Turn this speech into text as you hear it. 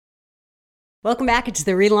Welcome back. It's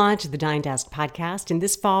the relaunch of the Dying to Ask podcast. And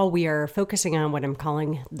this fall, we are focusing on what I'm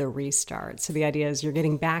calling the restart. So the idea is you're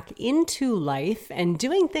getting back into life and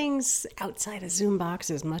doing things outside of Zoom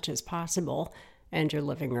box as much as possible and your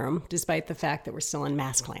living room, despite the fact that we're still in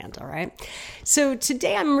mask land, all right? So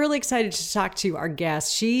today, I'm really excited to talk to our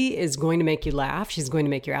guest. She is going to make you laugh. She's going to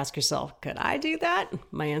make you ask yourself, could I do that?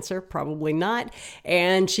 My answer, probably not.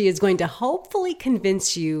 And she is going to hopefully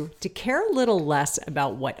convince you to care a little less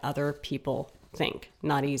about what other people think.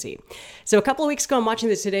 Not easy. So a couple of weeks ago, I'm watching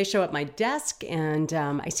the Today Show at my desk, and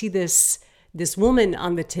I see this woman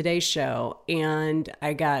on the Today Show, and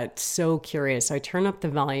I got so curious. So I turn up the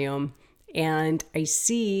volume, and I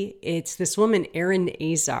see it's this woman, Erin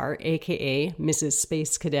Azar, aka Mrs.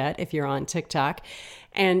 Space Cadet, if you're on TikTok.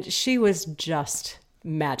 And she was just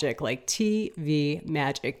magic, like TV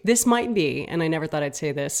magic. This might be, and I never thought I'd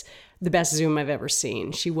say this, the best Zoom I've ever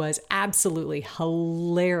seen. She was absolutely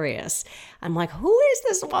hilarious. I'm like, who is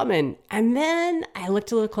this woman? And then I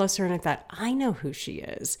looked a little closer and I thought, I know who she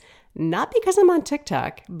is. Not because I'm on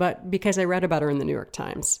TikTok, but because I read about her in the New York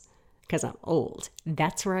Times. Because I'm old.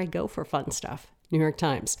 That's where I go for fun stuff. New York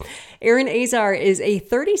Times. Erin Azar is a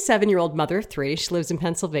 37-year-old mother of three. She lives in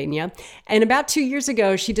Pennsylvania. And about 2 years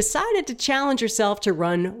ago, she decided to challenge herself to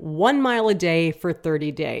run 1 mile a day for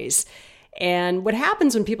 30 days. And what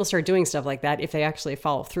happens when people start doing stuff like that, if they actually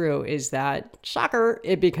follow through, is that, shocker,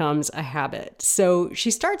 it becomes a habit. So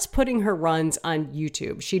she starts putting her runs on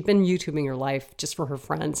YouTube. She'd been YouTubing her life just for her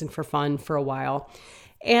friends and for fun for a while.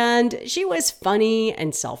 And she was funny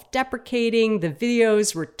and self-deprecating. The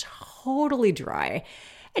videos were totally dry.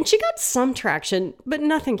 And she got some traction, but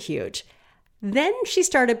nothing huge. Then she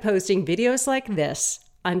started posting videos like this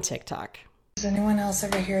on TikTok. Does anyone else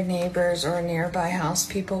ever hear neighbors or nearby house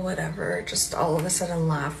people, whatever, just all of a sudden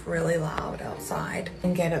laugh really loud outside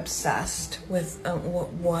and get obsessed with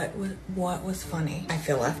what was funny? I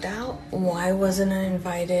feel left out. Why wasn't I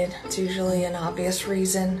invited? It's usually an obvious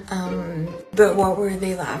reason. But what were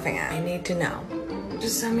they laughing at? I need to know.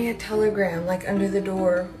 Just send me a telegram, like under the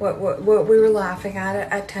door, what we were laughing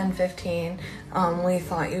at 10:15. We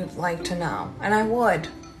thought you'd like to know, and I would.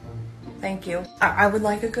 Thank you. I would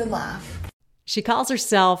like a good laugh. She calls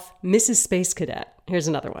herself Mrs. Space Cadet. Here's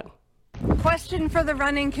another one. Question for the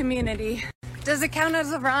running community. Does it count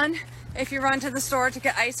as a run if you run to the store to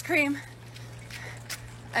get ice cream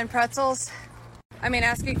and pretzels? I mean,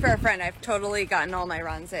 asking for a friend, I've totally gotten all my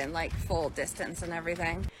runs in, like full distance and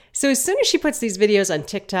everything. So as soon as she puts these videos on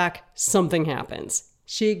TikTok, something happens.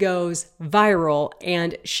 She goes viral,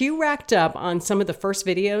 and she racked up on some of the first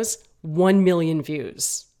videos 1 million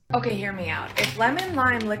views. Okay, hear me out. If lemon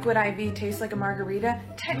lime liquid IV tastes like a margarita,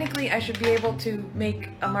 technically I should be able to make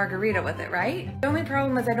a margarita with it, right? The only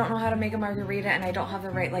problem is I don't know how to make a margarita and I don't have the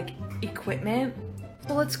right, equipment.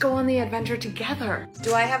 So let's go on the adventure together.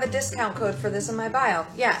 Do I have a discount code for this in my bio?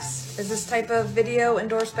 Yes. Is this type of video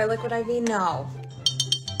endorsed by Liquid IV? No.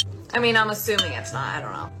 I mean, I'm assuming it's not, I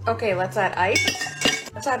don't know. Okay, let's add ice.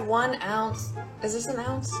 Let's add 1 ounce. Is this an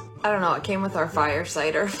ounce? I don't know, it came with our fire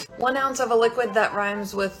cider. 1 ounce of a liquid that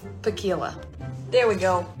rhymes with tequila. There we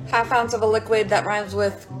go. ½ ounce of a liquid that rhymes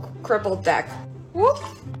with crippled deck. Whoop.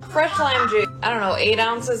 Fresh lime juice. I don't know, 8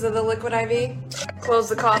 ounces of the Liquid IV. Close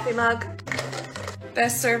the coffee mug.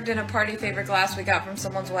 Best served in a party favor glass we got from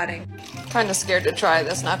someone's wedding. Kinda scared to try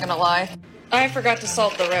this, not gonna lie. I forgot to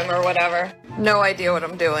salt the rim or whatever. No idea what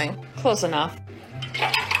I'm doing. Close enough.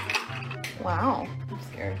 Wow, I'm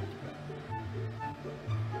scared.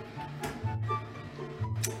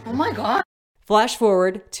 Oh my God. Flash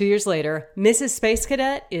forward 2 years later, Mrs. Space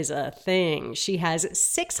Cadet is a thing. She has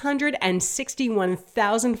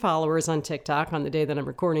 661,000 followers on TikTok on the day that I'm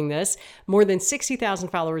recording this, more than 60,000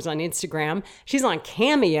 followers on Instagram. She's on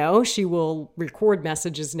Cameo. She will record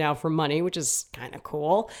messages now for money, which is kind of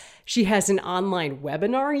cool. She has an online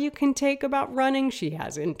webinar you can take about running. She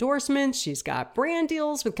has endorsements. She's got brand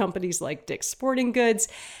deals with companies like Dick's Sporting Goods.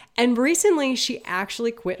 And recently, she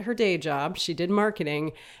actually quit her day job. She did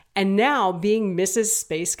marketing. And now being Mrs.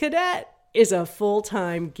 Space Cadet is a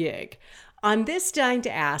full-time gig. On this Dying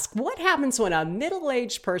to Ask, what happens when a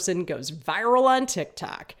middle-aged person goes viral on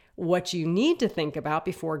TikTok? What you need to think about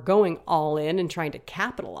before going all in and trying to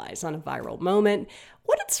capitalize on a viral moment.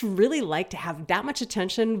 What it's really like to have that much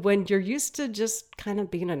attention when you're used to just kind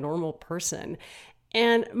of being a normal person.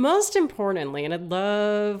 And most importantly, and I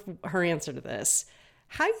love her answer to this,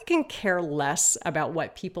 how you can care less about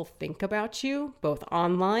what people think about you, both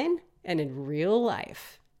online and in real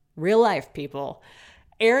life. Real life, people.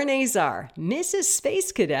 Erin Azar, Mrs.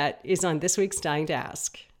 Space Cadet, is on this week's Dying to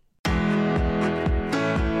Ask.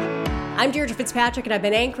 I'm Deirdre Fitzpatrick, and I've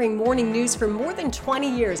been anchoring morning news for more than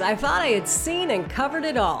 20 years. I thought I had seen and covered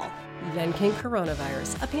it all. Then came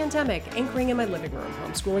coronavirus, a pandemic, anchoring in my living room,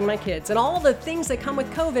 homeschooling my kids, and all the things that come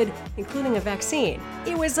with COVID, including a vaccine.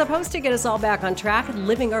 It was supposed to get us all back on track and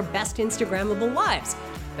living our best Instagrammable lives.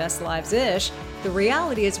 Best lives-ish. The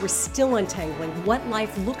reality is we're still untangling what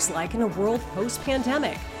life looks like in a world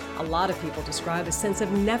post-pandemic. A lot of people describe a sense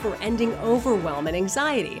of never-ending overwhelm and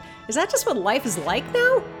anxiety. Is that just what life is like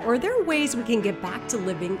now? Or are there ways we can get back to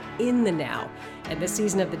living in the now? And this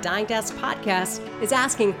season of the Dying to Ask podcast is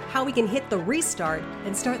asking how we can hit the restart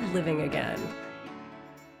and start living again.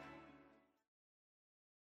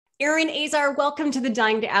 Erin Azar, welcome to the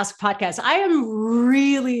Dying to Ask podcast. I am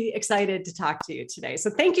really excited to talk to you today.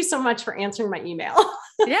 So thank you so much for answering my email.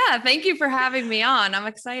 Yeah, thank you for having me on. I'm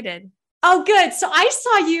excited. Oh, good. So I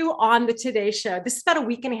saw you on the Today Show. This is about a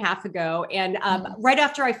week and a half ago. And right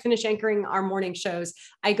after I finish anchoring our morning shows,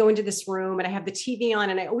 I go into this room and I have the TV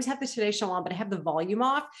on, and I always have the Today Show on, but I have the volume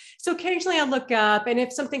off. So occasionally I look up, and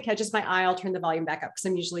if something catches my eye, I'll turn the volume back up because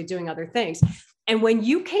I'm usually doing other things. And when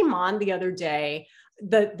you came on the other day,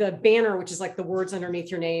 the banner, which is like the words underneath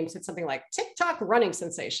your name, said something like TikTok running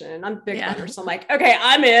sensation. And I'm a big runner. So I'm like, okay,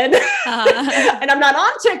 I'm in. And I'm not on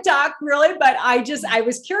TikTok really, but I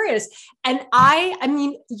was curious. And I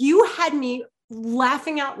mean, you had me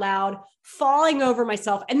laughing out loud, falling over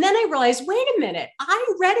myself. And then I realized, wait a minute,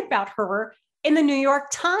 I read about her in the New York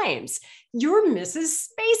Times. You're Mrs.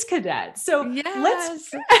 Space Cadet. So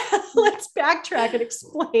yes. let's backtrack and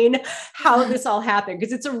explain how this all happened,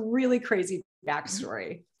 because it's a really crazy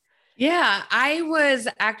backstory. Yeah,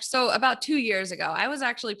 so about 2 years ago, I was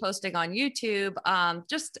actually posting on YouTube,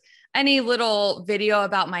 just any little video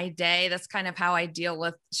about my day. That's kind of how I deal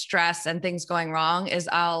with stress and things going wrong, is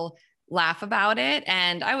I'll laugh about it.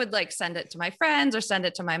 And I would like send it to my friends or send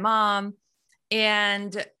it to my mom.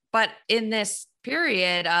 But in this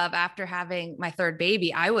period of after having my third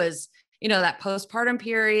baby, I was, that postpartum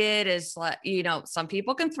period is like, some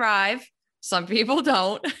people can thrive. Some people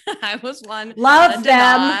don't. I was one. Love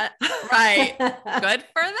them. Right. Good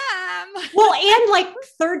for them. Well, and like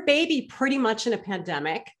third baby pretty much in a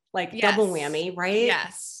pandemic, like Yes. double whammy, right?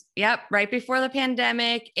 Yes. Yep. Right before the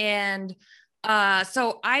pandemic. And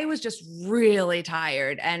so I was just really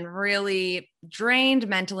tired and really drained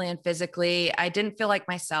mentally and physically. I didn't feel like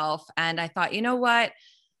myself. And I thought, you know what?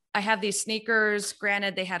 I have these sneakers.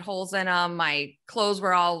 Granted, they had holes in them. My clothes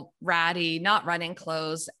were all ratty, not running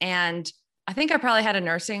clothes. And I think I probably had a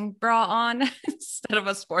nursing bra on instead of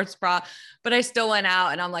a sports bra, but I still went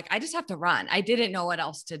out and I'm like, I just have to run. I didn't know what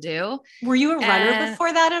else to do. Were you a runner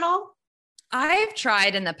before that at all? I've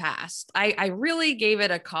tried in the past. I really gave it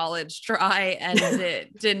a college try and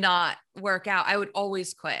it did not work out. I would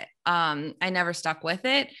always quit. I never stuck with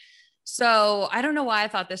it. So I don't know why I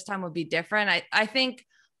thought this time would be different. I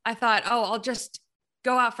thought, I'll just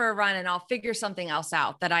go out for a run and I'll figure something else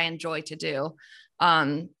out that I enjoy to do.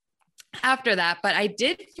 After that, but I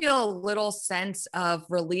did feel a little sense of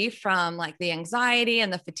relief from like the anxiety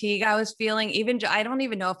and the fatigue I was feeling. I don't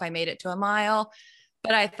even know if I made it to a mile,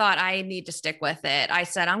 but I thought I need to stick with it. I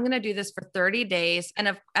said, I'm going to do this for 30 days.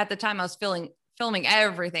 And at the time I was filming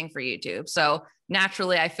everything for YouTube. So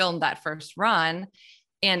naturally I filmed that first run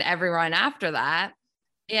and every run after that.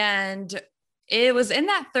 And it was in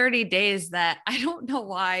that 30 days that I still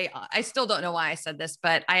don't know why I said this,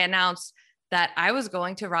 but I announced that I was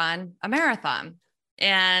going to run a marathon.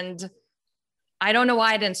 And I don't know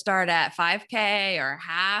why I didn't start at 5K or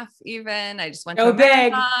half even. I just went to a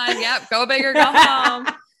big. marathon. Yep. Go big or go home.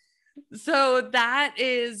 So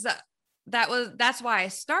that's why I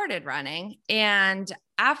started running. And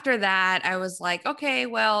after that, I was like, okay,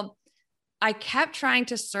 well, I kept trying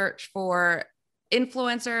to search for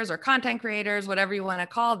influencers or content creators, whatever you want to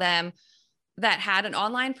call them, that had an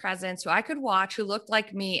online presence who I could watch, who looked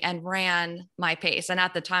like me and ran my pace. And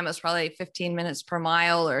at the time it was probably 15 minutes per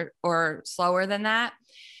mile or slower than that.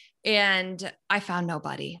 And I found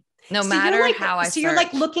nobody, matter how I searched. So you're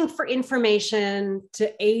like looking for information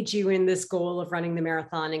to aid you in this goal of running the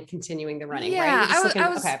marathon and continuing the running, yeah,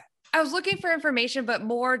 right? I was looking for information, but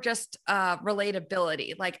more just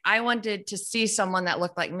relatability. Like I wanted to see someone that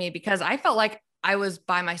looked like me because I felt like I was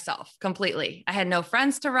by myself completely. I had no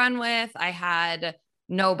friends to run with. I had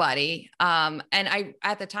nobody. And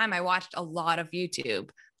at the time I watched a lot of YouTube.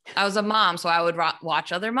 I was a mom, so I would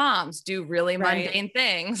watch other moms do really mundane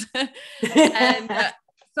things. And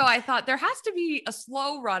so I thought there has to be a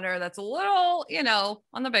slow runner that's a little,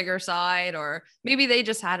 on the bigger side, or maybe they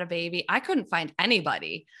just had a baby. I couldn't find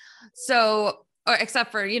anybody. So, or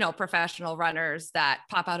except for, professional runners that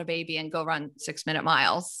pop out a baby and go run 6-minute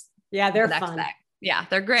miles. Yeah, they're fun. Yeah,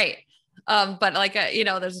 they're great. But like,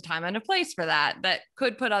 there's a time and a place for that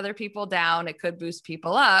could put other people down. It could boost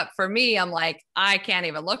people up. For me, I'm like, I can't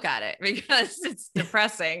even look at it because it's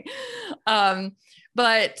depressing.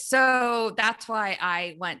 But so that's why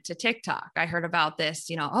I went to TikTok. I heard about this,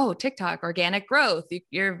 TikTok, organic growth.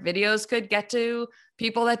 Your videos could get to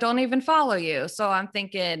people that don't even follow you. So I'm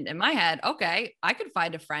thinking in my head, okay, I could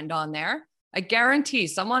find a friend on there. I guarantee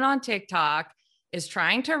someone on TikTok is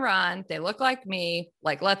trying to run. They look like me.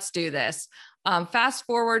 Like, let's do this. Fast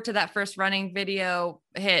forward to that first running video,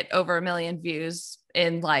 hit over 1 million views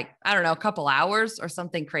in like, I don't know, a couple hours or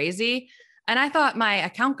something crazy. And I thought my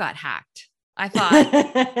account got hacked. I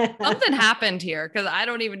thought something happened here because I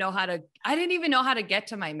didn't even know how to get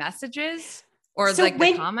to my messages or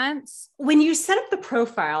the comments. When you set up the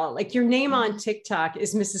profile, like your name on TikTok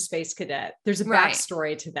is Mrs. Space Cadet. There's a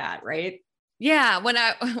backstory to that, right? Yeah. When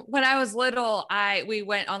I was little, we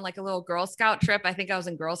went on like a little Girl Scout trip. I think I was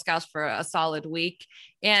in Girl Scouts for a solid week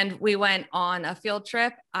and we went on a field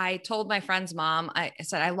trip. I told my friend's mom, I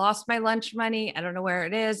said, I lost my lunch money. I don't know where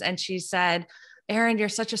it is. And she said, Erin, you're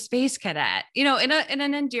such a space cadet, in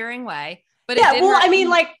an endearing way. But yeah,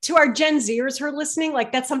 like to our Gen Zers who are listening,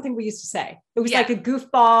 like that's something we used to say. It was like a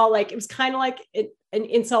goofball, like it was kind of like an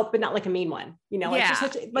insult, but not like a mean one, we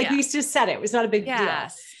used to set it. It was not a big deal.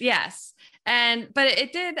 Yes. But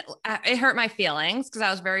it hurt my feelings because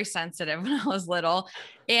I was very sensitive when I was little.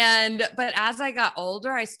 But as I got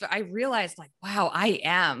older, I realized like, wow, I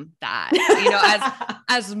am that,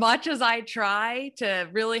 as much as I try to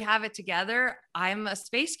really have it together, I'm a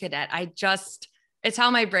space cadet. It's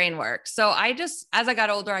how my brain works. So as I got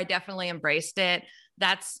older, I definitely embraced it.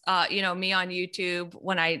 That's, me on YouTube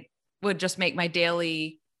when I would just make my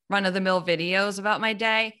daily run of the mill videos about my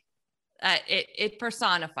day. It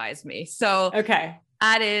personifies me. So okay.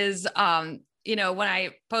 That is, when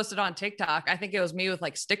I posted on TikTok, I think it was me with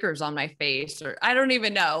like stickers on my face, or I don't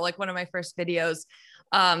even know, like one of my first videos.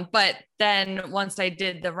 But then once I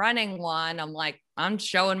did the running one, I'm like, I'm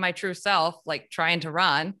showing my true self, like trying to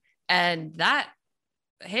run, and that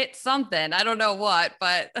hit something. I don't know what,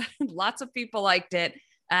 but lots of people liked it.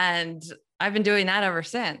 And I've been doing that ever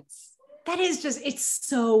since. That is it's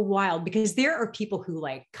so wild because there are people who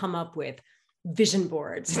like come up with vision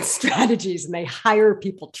boards and strategies and they hire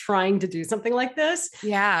people trying to do something like this.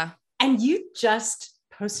 Yeah. And you just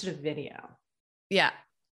posted a video. Yeah.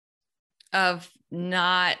 Of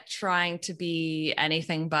not trying to be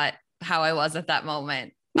anything but how I was at that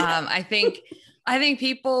moment. I think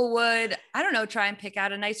people would, I don't know, try and pick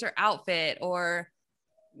out a nicer outfit or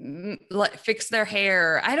fix their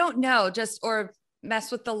hair. I don't know, or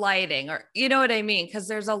mess with the lighting, or you know what I mean? Because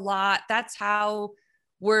there's a lot. That's how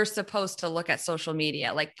we're supposed to look at social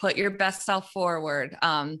media. Like, put your best self forward.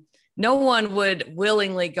 No one would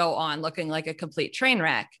willingly go on looking like a complete train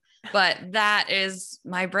wreck, but that is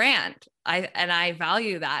my brand. I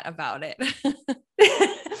value that about it.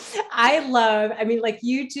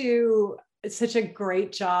 You do such a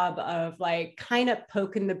great job of like kind of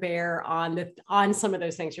poking the bear on some of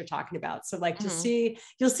those things you're talking about. So like you'll see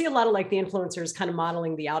a lot of like the influencers kind of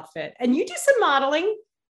modeling the outfit, and you do some modeling,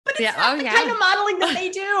 but it's not the kind of modeling that they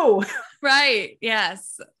do. Right.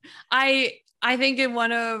 Yes. I think in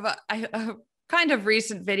one of a kind of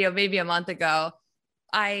recent video, maybe a month ago,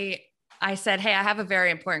 I said, hey, I have a very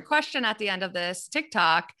important question at the end of this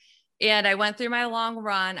TikTok. And I went through my long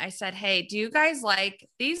run. I said, hey, do you guys like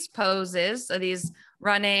these poses, these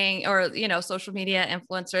running or, social media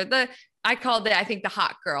influencer? I called it, I think, the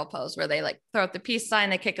hot girl pose, where they like throw up the peace sign,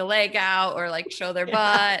 they kick a leg out or like show their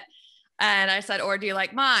butt. And I said, or do you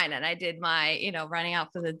like mine? And I did my, running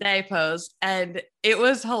out for the day pose. And it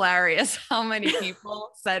was hilarious how many people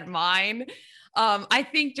said mine. I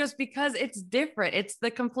think just because it's different, it's the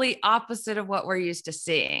complete opposite of what we're used to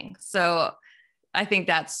seeing. So I think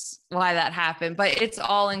that's why that happened, but it's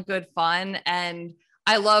all in good fun. And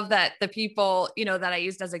I love that the people, that I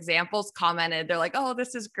used as examples commented, they're like, oh,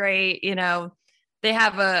 this is great. They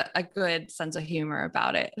have a good sense of humor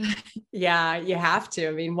about it. Yeah, you have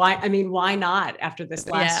to. Why not after this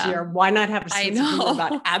last year? Why not have a sense of humor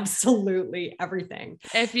about absolutely everything?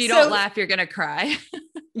 If you don't laugh, you're going to cry.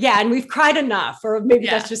 Yeah. And we've cried enough, or maybe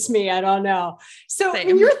that's just me. I don't know. So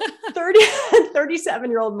when you're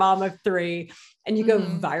 37-year-old mom of 3 and you go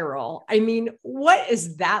viral, what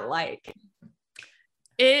is that like?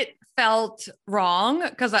 It felt wrong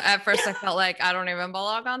because at first I felt like I don't even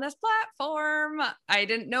belong on this platform. I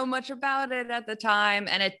didn't know much about it at the time.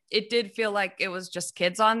 And it did feel like it was just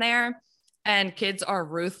kids on there, and kids are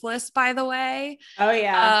ruthless, by the way. Oh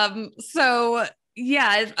yeah. So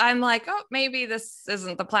yeah, I'm like, oh, maybe this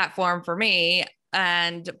isn't the platform for me.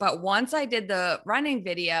 But once I did the running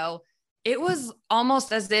video, it was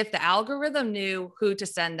almost as if the algorithm knew who to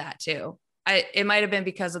send that to. It might've been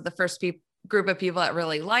because of the first group of people that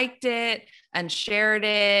really liked it and shared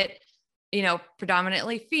it,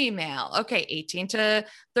 predominantly female. Okay. 18 to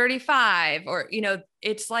 35, or,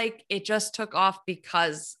 it's like, it just took off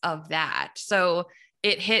because of that. So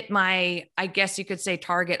it hit my, I guess you could say,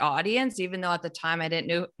 target audience, even though at the time I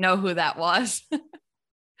didn't know who that was.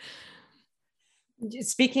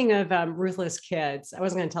 Speaking of ruthless kids, I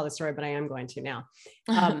wasn't going to tell the story, but I am going to now.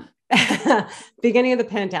 Beginning of the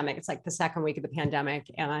pandemic, it's like the second week of the pandemic,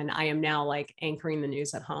 and I am now like anchoring the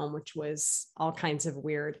news at home, which was all kinds of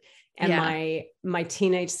weird. And my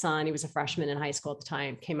teenage son, he was a freshman in high school at the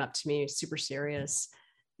time, came up to me super serious.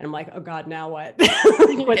 And I'm like, oh God, now what?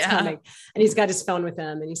 What's coming? And he's got his phone with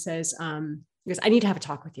him, and he says, he goes, I need to have a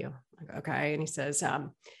talk with you. I go, okay. And he says,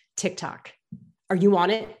 TikTok, are you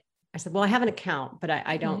on it? I said, well, I have an account, but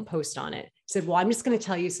I don't post on it. He said, well, I'm just going to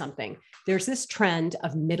tell you something. There's this trend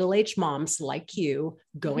of middle-aged moms like you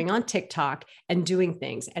going on TikTok and doing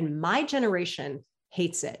things. And my generation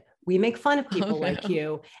hates it. We make fun of people like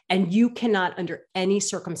you, and you cannot under any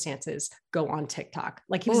circumstances go on TikTok.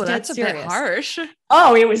 Like, he was dead serious. That's a bit harsh.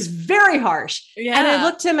 Oh, it was very harsh. Yeah. And I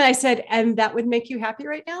looked at him and I said, and that would make you happy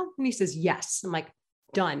right now? And he says, yes. I'm like,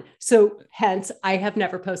 done. So hence I have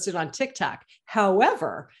never posted on TikTok.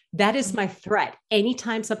 However, that is my threat.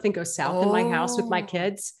 Anytime something goes south in my house with my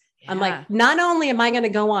kids, I'm like, not only am I going to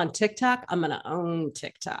go on TikTok, I'm going to own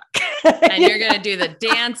TikTok. And you're going to do the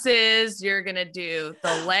dances. You're going to do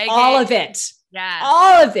the leggings. All of it. Yeah.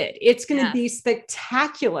 All of it. It's going to be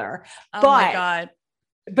spectacular. Oh my God.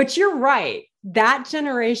 But you're right. That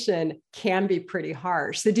generation can be pretty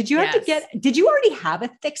harsh. So did you did you already have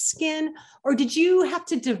a thick skin, or did you have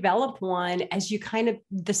to develop one as you kind of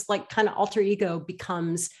alter ego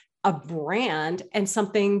becomes a brand and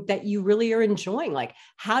something that you really are enjoying? Like,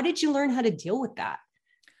 how did you learn how to deal with that?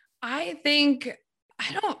 I think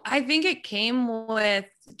it came with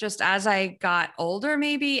just as I got older,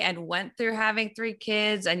 maybe, and went through having 3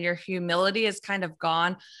 kids, and your humility is kind of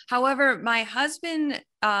gone. However, my husband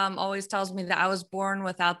always tells me that I was born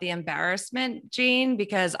without the embarrassment gene,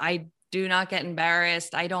 because I do not get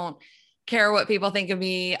embarrassed. I don't care what people think of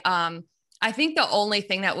me. I think the only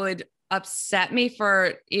thing that would upset me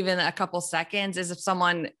for even a couple seconds is if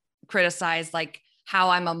someone criticized like how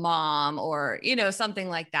I'm a mom, or, something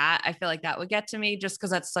like that. I feel like that would get to me, just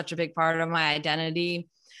because that's such a big part of my identity.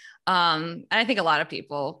 And I think a lot of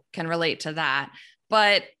people can relate to that.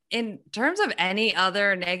 But in terms of any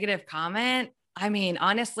other negative comment, I mean,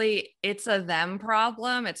 honestly, it's a them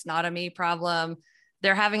problem. It's not a me problem.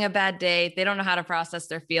 They're having a bad day. They don't know how to process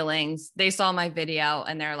their feelings. They saw my video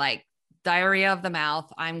and they're like, diarrhea of the mouth.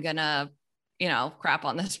 I'm gonna, crap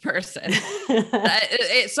on this person.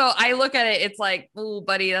 So I look at it, it's like, oh,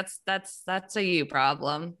 buddy, that's a you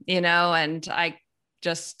problem, and I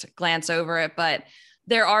just glance over it. But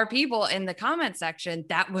there are people in the comment section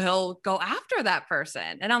that will go after that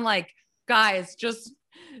person. And I'm like, guys, just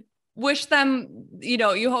wish them,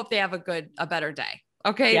 you hope they have a better day.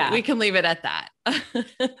 Okay. Yeah. We can leave it at that.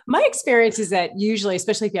 My experience is that usually,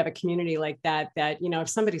 especially if you have a community like that, if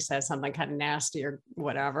somebody says something kind of nasty or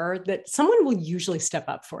whatever, that someone will usually step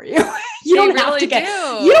up for you. You don't have to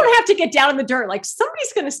get down in the dirt. Like,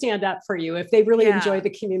 somebody's going to stand up for you if they really enjoy the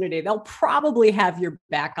community. They'll probably have your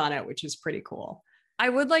back on it, which is pretty cool. I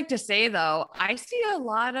would like to say though, I see a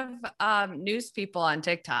lot of news people on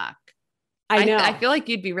TikTok. I know. I feel like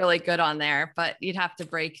you'd be really good on there, but you'd have to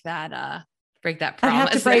break that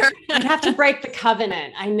promise. I'd have to break the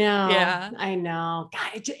covenant. I know. Yeah. I know.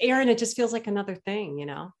 God, Erin, it just feels like another thing,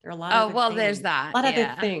 There are a lot of things. There's that. A lot of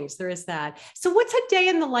other things. There is that. So what's a day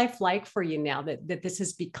in the life like for you now that this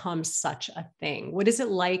has become such a thing? What is it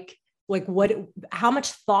like? Like, how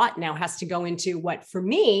much thought now has to go into what, for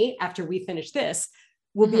me, after we finish this,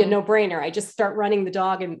 will be a no-brainer. I just start running the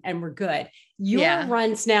dog and we're good. Your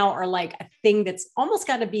runs now are like a thing that's almost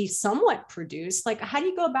got to be somewhat produced. Like, how do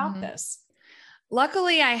you go about this?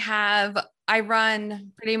 Luckily, I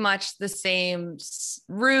run pretty much the same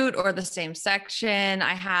route or the same section.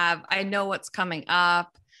 I know what's coming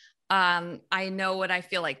up. I know what I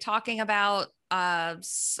feel like talking about.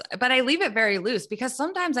 But I leave it very loose, because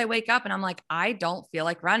sometimes I wake up and I'm like, I don't feel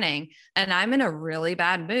like running, and I'm in a really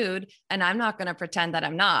bad mood, and I'm not going to pretend that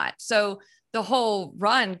I'm not. So the whole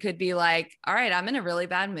run could be like, all right, I'm in a really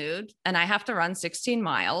bad mood and I have to run 16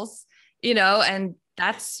 miles, and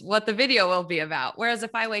that's what the video will be about. Whereas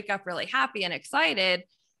if I wake up really happy and excited,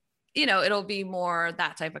 it'll be more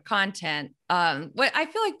that type of content. What I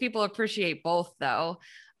feel like people appreciate both though.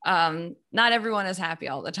 Not everyone is happy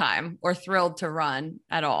all the time or thrilled to run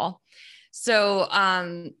at all. So,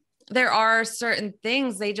 there are certain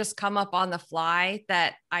things, they just come up on the fly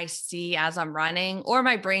that I see as I'm running, or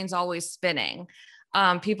my brain's always spinning.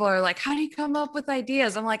 People are like, how do you come up with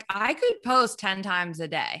ideas? I'm like, I could post 10 times a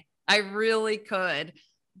day. I really could.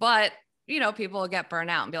 But, people will get burnt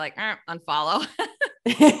out and be like, unfollow.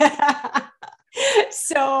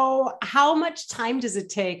 So how much time does it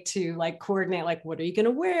take to like coordinate, like, what are you going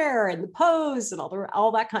to wear and the pose and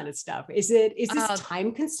all that kind of stuff? Is this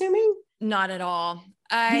time consuming? Not at all.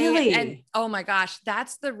 Really? And oh my gosh,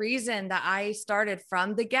 that's the reason that I started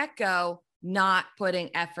from the get-go not putting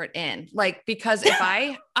effort in. Like, because if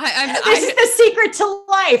this is the secret to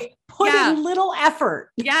life, put in little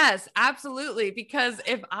effort. Yes, absolutely. Because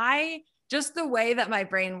just the way that my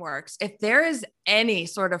brain works, if there is any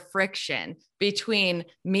sort of friction between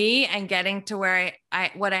me and getting to where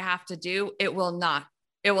what I have to do, it will not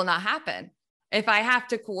happen. If I have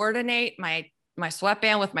to coordinate my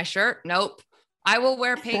sweatband with my shirt, nope. I will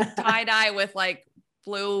wear pink tie dye with like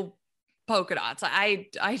blue polka dots.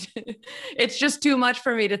 It's just too much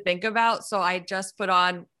for me to think about. So I just put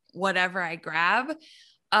on whatever I grab.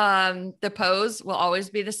 The pose will always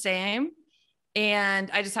be the same. And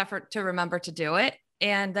I just have to remember to do it.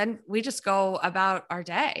 And then we just go about our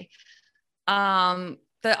day.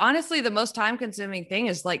 Honestly, the most time consuming thing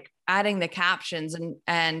is like adding the captions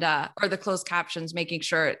and or the closed captions, making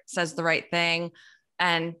sure it says the right thing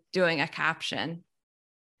and doing a caption.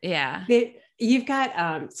 Yeah. You've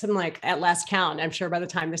got something like, at last count, I'm sure by the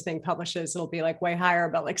time this thing publishes, it'll be like way higher,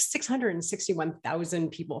 but like 661,000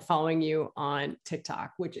 people following you on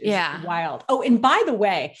TikTok, which is wild. Oh, and by the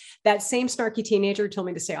way, that same snarky teenager told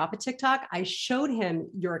me to stay off of TikTok. I showed him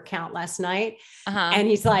your account last night and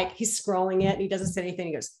he's scrolling it and he doesn't say anything.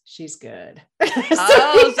 He goes, she's good.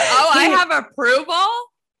 I have approval.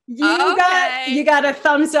 You got a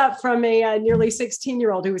thumbs up from a nearly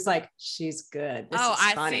 16-year-old who was like, she's good. This is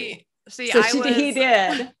funny. See, he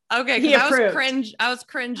did. Okay. He approved. I was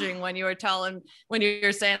cringing when you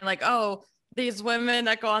were saying like, oh, these women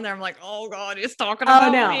that go on there. I'm like, oh God, he's talking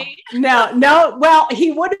about me. No. Well,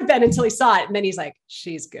 he would have been until he saw it. And then he's like,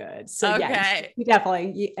 she's good. So he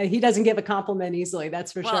definitely, he doesn't give a compliment easily.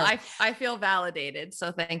 That's for sure. I feel validated.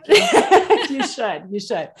 So thank you. You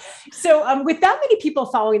should. So with that many people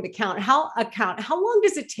following the account, how long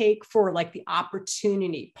does it take for like the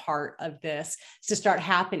opportunity part of this to start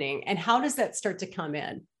happening? And how does that start to come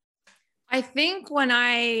in? I think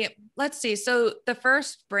let's see. So the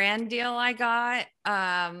first brand deal I got,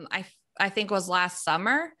 I think was last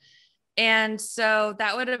summer. And so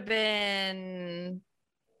that would have been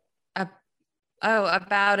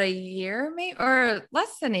about a year, maybe, or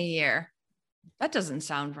less than a year. That doesn't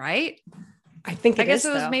sound right. I guess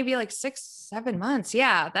it was maybe like 6-7 months.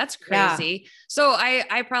 Yeah. That's crazy. Yeah. So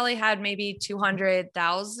I probably had maybe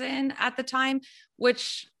 200,000 at the time,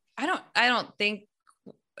 which I don't think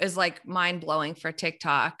is like mind blowing for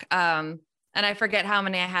TikTok. And I forget how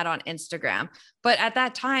many I had on Instagram, but at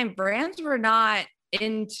that time, brands were not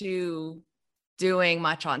into doing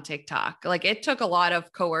much on TikTok. Like it took a lot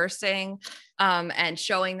of coercing, and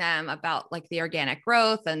showing them about like the organic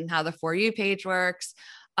growth and how the For You page works.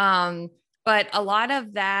 But a lot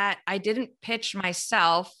of that I didn't pitch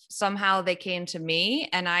myself. Somehow they came to me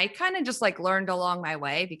and I kind of just like learned along my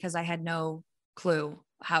way because I had no clue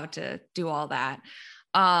how to do all that.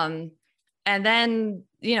 And then,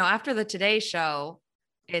 after the Today Show,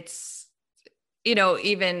 it's,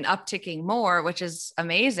 even upticking more, which is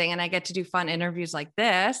amazing. And I get to do fun interviews like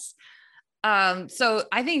this. So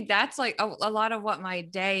I think that's like a lot of what my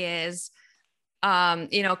day is,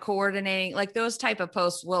 coordinating, like those type of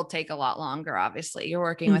posts will take a lot longer. Obviously you're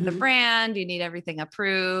working with a brand, you need everything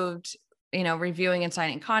approved, reviewing and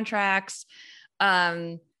signing contracts.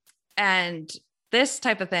 And this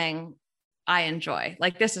type of thing, I enjoy.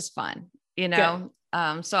 Like this is fun, so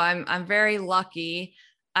I'm very lucky,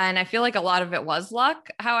 and I feel like a lot of it was luck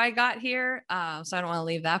how I got here. So I don't want to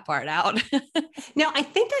leave that part out. Now, I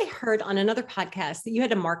think I heard on another podcast that you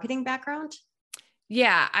had a marketing background.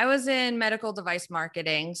 Yeah, I was in medical device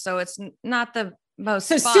marketing, so it's not the most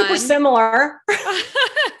fun. Super similar.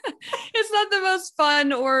 It's not the most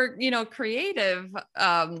fun or creative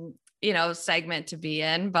segment to be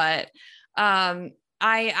in, but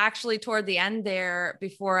I actually, toward the end there,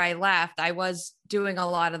 before I left, I was doing a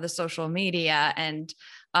lot of the social media and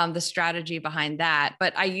the strategy behind that.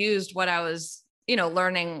 But I used what I was,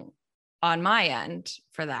 learning on my end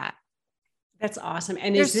for that. That's awesome.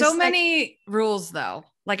 And there's so many rules though.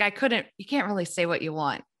 Like you can't really say what you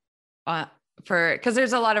want because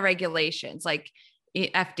there's a lot of regulations like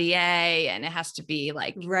FDA, and it has to be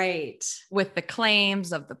like right with the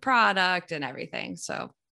claims of the product and everything.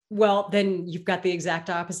 So Well, then you've got the exact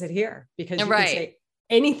opposite here, because you Right. can say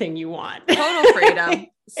anything you want. Total freedom.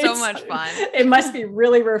 So It's- much fun. It must be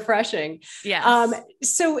really refreshing. Yes.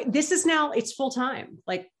 So this is now, it's full time.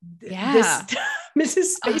 Like Yeah. this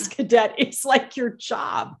Mrs. Space Cadet is like your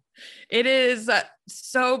job. It is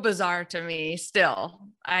so bizarre to me still.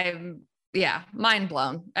 I'm, mind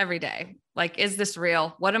blown every day. Like, is this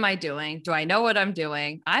real? What am I doing? Do I know what I'm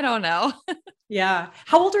doing? I don't know. Yeah.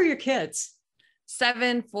 How old are your kids?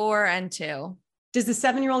 7, 4, and 2. Does the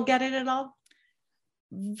 7-year-old get it at all?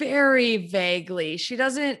 Very vaguely. She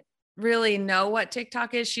doesn't really know what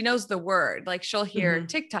TikTok is. She knows the word. Like, she'll hear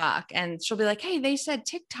TikTok and she'll be like, "Hey, they said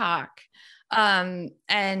TikTok."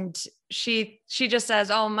 And she just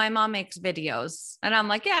says, "Oh, my mom makes videos." And I'm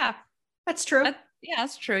like, "Yeah, That's true.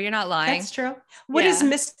 that's true. You're not lying." That's true. What does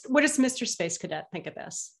Mr. Space Cadet think of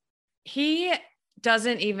this? He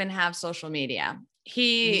doesn't even have social media.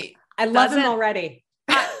 I love him already.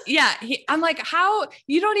 I'm like, how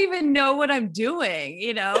you don't even know what I'm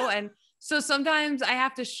doing, And so sometimes I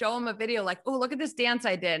have to show him a video like, "Oh, look at this dance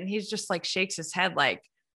I did." And he's just like shakes his head like,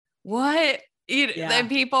 "What?" And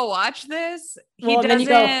people watch this. And then you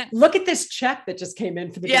go, "Look at this check that just came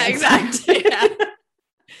in for the dance." Exactly.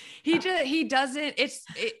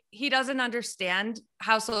 He doesn't understand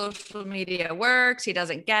how social media works. He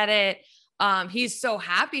doesn't get it. He's so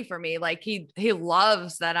happy for me. Like he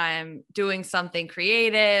loves that I'm doing something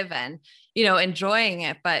creative and, enjoying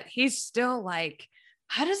it, but he's still like,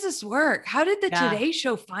 "How does this work? How did the Today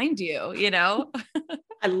Show find you?"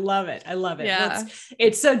 I love it. I love it. Yeah.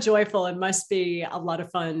 It's so joyful. It must be a lot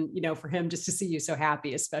of fun, for him just to see you so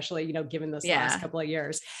happy, especially, given this last couple of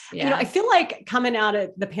years. Yeah. I feel like coming out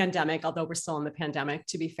of the pandemic, although we're still in the pandemic,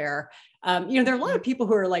 to be fair, there are a lot of people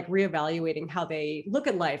who are like reevaluating how they look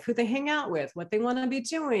at life, who they hang out with, what they want to be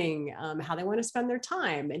doing, how they want to spend their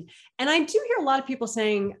time. And I do hear a lot of people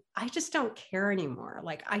saying, "I just don't care anymore.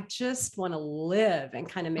 Like, I just want to live and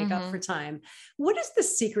kind of make up for time." What is the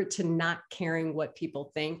secret to not caring what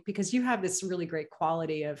people think? Because you have this really great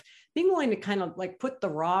quality of being willing to kind of like put the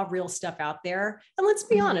raw, real stuff out there. And let's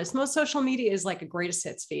be honest, most social media is like a greatest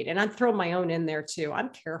hits feed. And I'm throwing my own in there too. I'm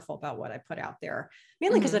careful about what I put out there,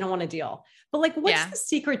 mainly because I don't want to deal. But like, what's the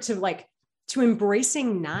secret to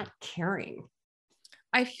embracing not caring?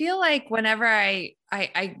 I feel like whenever I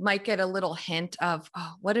might get a little hint of,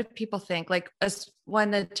 "Oh, what did people think?" Like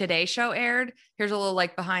when the Today Show aired, here's a little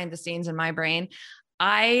like behind the scenes in my brain.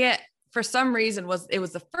 For some reason it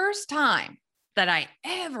was the first time that I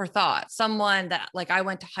ever thought someone that like I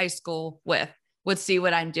went to high school with would see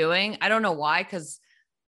what I'm doing. I don't know why, because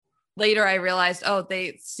later I realized, oh,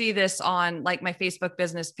 they see this on like my Facebook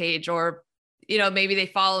business page, or, maybe they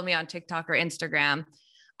follow me on TikTok or Instagram.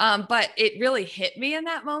 But it really hit me in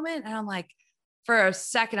that moment. And I'm like, for a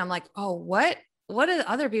second, I'm like, "Oh, what do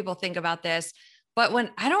other people think about this?" But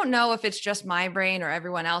when I don't know if it's just my brain or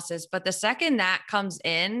everyone else's, but the second that comes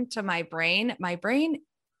into my brain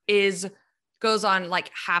goes on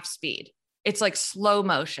like half speed. It's like slow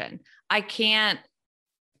motion. I can't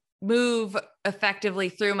move effectively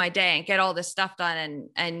through my day and get all this stuff done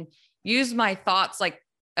and use my thoughts like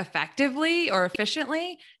effectively or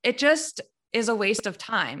efficiently. It just is a waste of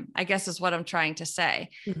time, I guess is what I'm trying to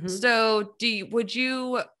say. So would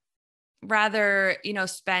you rather,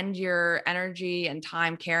 spend your energy and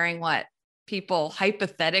time caring what people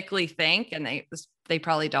hypothetically think, and they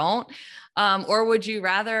probably don't, or would you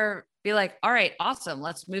rather be like, "All right, awesome,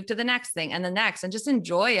 let's move to the next thing and the next," and just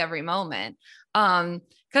enjoy every moment?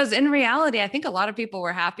 Because in reality, I think a lot of people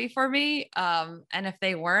were happy for me, and if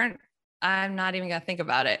they weren't, I'm not even gonna think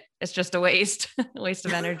about it. It's just a waste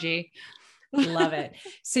of energy. Love it.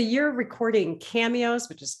 So you're recording cameos,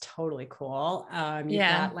 which is totally cool. You've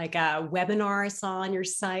got like a webinar I saw on your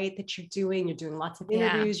site that you're doing. You're doing lots of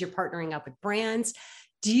interviews. You're partnering up with brands.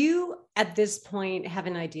 Do you, at this point, have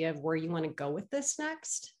an idea of where you want to go with this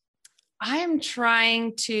next? I'm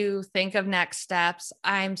trying to think of next steps.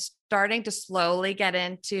 I'm starting to slowly get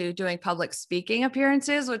into doing public speaking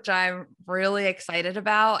appearances, which I'm really excited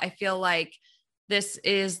about. I feel like this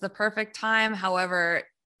is the perfect time. However,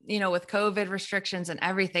 with COVID restrictions and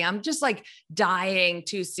everything, I'm just like dying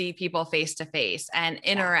to see people face to face and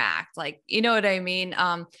interact. Like, you know what I mean?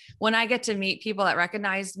 When I get to meet people that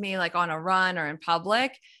recognize me, like on a run or in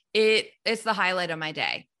public, it's the highlight of my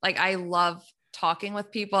day. Like, I love talking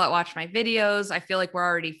with people that watch my videos. I feel like we're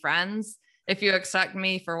already friends if you accept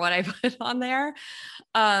me for what I put on there.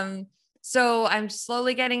 So I'm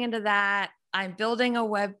slowly getting into that. I'm building a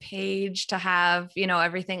web page to have,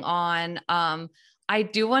 everything on. I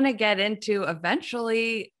do want to get into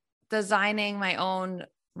eventually designing my own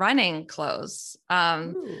running clothes.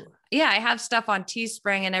 yeah, I have stuff on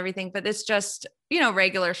Teespring and everything, but it's just,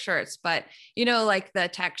 regular shirts, but like the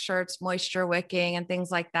tech shirts, moisture wicking and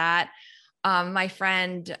things like that. My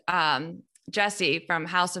friend, Jessie from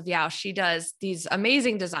House of Yao, she does these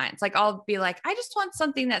amazing designs. Like I'll be like, I just want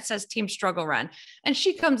something that says Team Struggle Run. And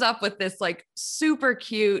she comes up with this like super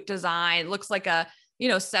cute design, looks like a,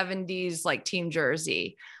 70s like team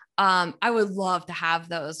jersey. I would love to have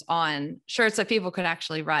those on shirts that people could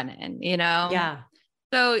actually run in, Yeah.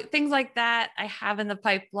 So things like that I have in the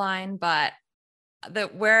pipeline, but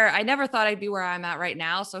where I never thought I'd be where I'm at right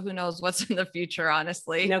now. So who knows what's in the future,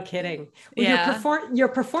 honestly. No kidding. Well, Yeah. your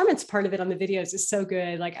performance part of it on the videos is so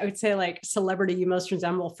good. Like I would say like celebrity you most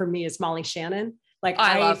resemble for me is Molly Shannon. Like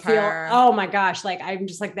I love feel, her. oh my gosh, like I'm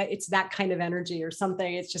just like that. It's that kind of energy or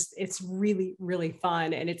something. It's really, really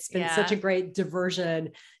fun. And it's been such a great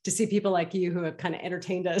diversion to see people like you who have kind of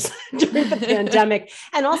entertained us during the pandemic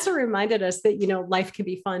and also reminded us that, life can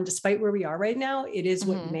be fun despite where we are right now. It is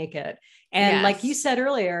what you make it. And like you said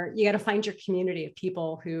earlier, you got to find your community of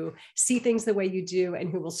people who see things the way you do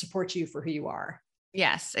and who will support you for who you are.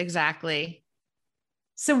 Yes, exactly.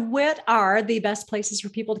 So what are the best places for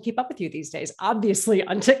people to keep up with you these days? Obviously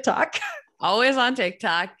on TikTok. Always on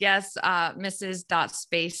TikTok. Yes.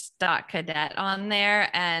 Mrs.space.cadet on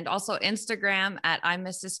there, and also Instagram at I'm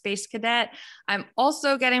Mrs. Space Cadet. I'm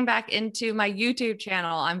also getting back into my YouTube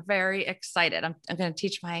channel. I'm very excited. I'm going to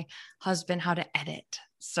teach my husband how to edit.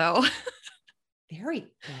 So very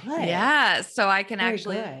good. Yeah. So I can very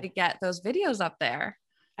actually good. Get those videos up there.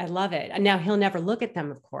 I love it. And now he'll never look at them,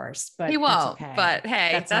 of course, but he won't, okay. But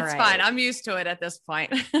hey, that's right. fine. I'm used to it at this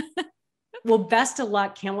point. Well, best of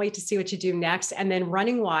luck. Can't wait to see what you do next. And then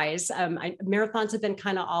running wise, marathons have been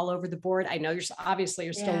kind of all over the board. I know you're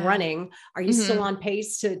still running. Are you still on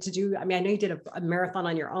pace to do, I know you did a marathon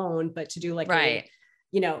on your own, but to do like a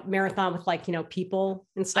marathon with like, people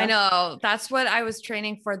and stuff. I know that's what I was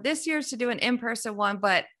training for this year, to do an in-person one,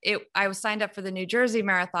 but I was signed up for the New Jersey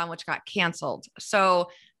Marathon, which got canceled. So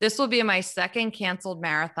this will be my second canceled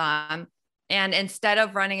marathon. And instead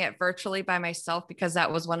of running it virtually by myself, because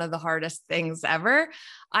that was one of the hardest things ever,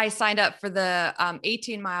 I signed up for the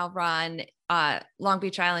 18-mile run, Long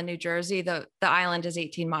Beach Island, New Jersey. The island is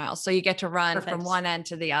 18 miles. So you get to run from one end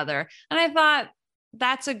to the other. And I thought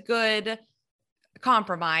that's a good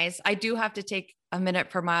compromise. I do have to take a minute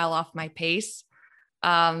per mile off my pace.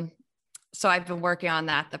 So I've been working on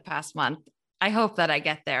that the past month. I hope that I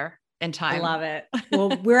get there in time. I love it. Well,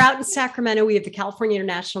 we're out in Sacramento. We have the California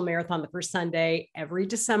International Marathon the first Sunday every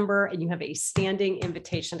December, and you have a standing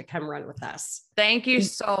invitation to come run with us. Thank you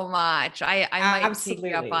so much. I might take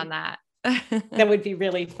you up on that. That would be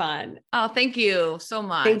really fun. Oh, thank you so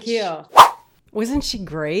much. Thank you. Wasn't she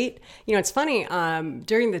great? It's funny,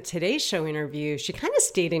 during the Today Show interview, she kind of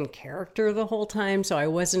stayed in character the whole time. So I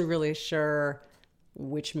wasn't really sure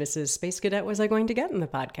which Mrs. Space Cadet was I going to get in the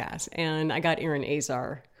podcast. And I got Erin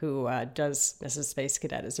Azar, who does Mrs. Space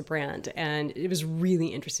Cadet as a brand. And it was really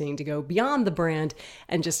interesting to go beyond the brand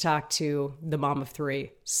and just talk to the mom of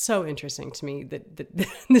three. So interesting to me that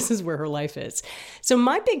this is where her life is. So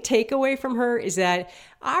my big takeaway from her is that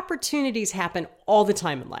opportunities happen all the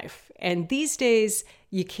time in life. And these days,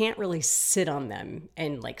 you can't really sit on them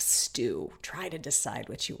and like stew, try to decide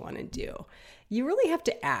what you want to do. You really have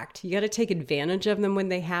to act. You got to take advantage of them when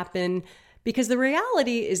they happen, because the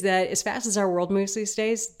reality is that as fast as our world moves these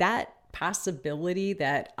days, that possibility,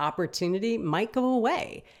 that opportunity might go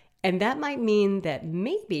away. And that might mean that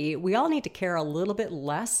maybe we all need to care a little bit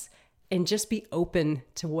less and just be open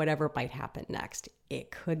to whatever might happen next. It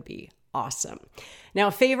could be awesome. Now,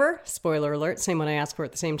 a favor, spoiler alert, same one I ask for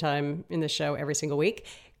at the same time in the show every single week.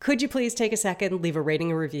 Could you please take a second, leave a rating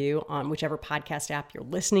and review on whichever podcast app you're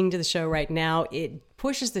listening to the show right now? It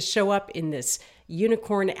pushes the show up in this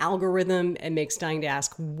unicorn algorithm and makes Dying to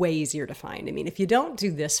Ask way easier to find. If you don't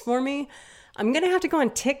do this for me, I'm going to have to go on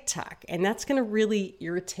TikTok, and that's going to really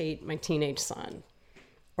irritate my teenage son.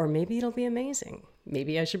 Or maybe it'll be amazing.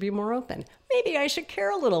 Maybe I should be more open. Maybe I should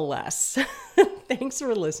care a little less. Thanks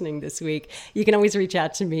for listening this week. You can always reach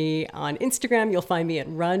out to me on Instagram. You'll find me at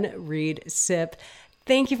Run, Read, Sip.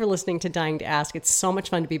 Thank you for listening to Dying to Ask. It's so much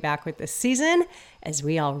fun to be back with this season as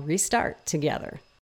we all restart together.